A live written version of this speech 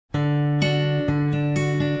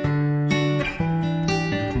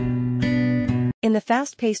In the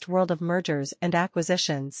fast-paced world of mergers and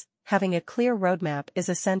acquisitions, having a clear roadmap is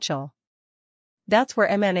essential. That's where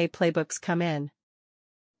M&A playbooks come in.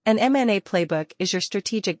 An M&A playbook is your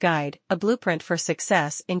strategic guide, a blueprint for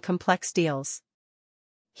success in complex deals.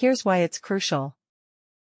 Here's why it's crucial.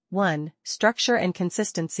 1. Structure and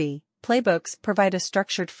consistency. Playbooks provide a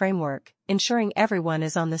structured framework, ensuring everyone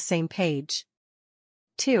is on the same page.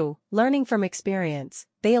 2. Learning from experience.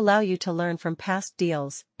 They allow you to learn from past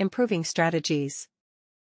deals, improving strategies.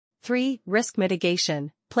 3. Risk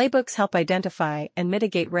mitigation. Playbooks help identify and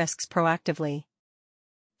mitigate risks proactively.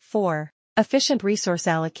 4. Efficient resource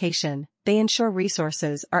allocation. They ensure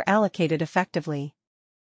resources are allocated effectively.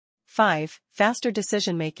 5. Faster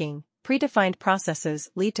decision-making. Predefined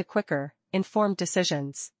processes lead to quicker, informed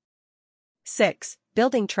decisions. 6.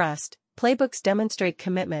 Building trust. Playbooks demonstrate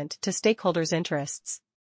commitment to stakeholders' interests.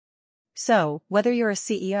 So, whether you're a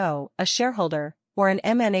CEO, a shareholder, or an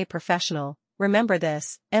M&A professional, remember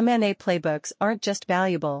this: M&A playbooks aren't just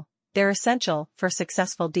valuable, they're essential for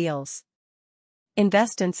successful deals.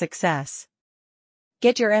 Invest in success.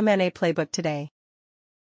 Get your M&A playbook today.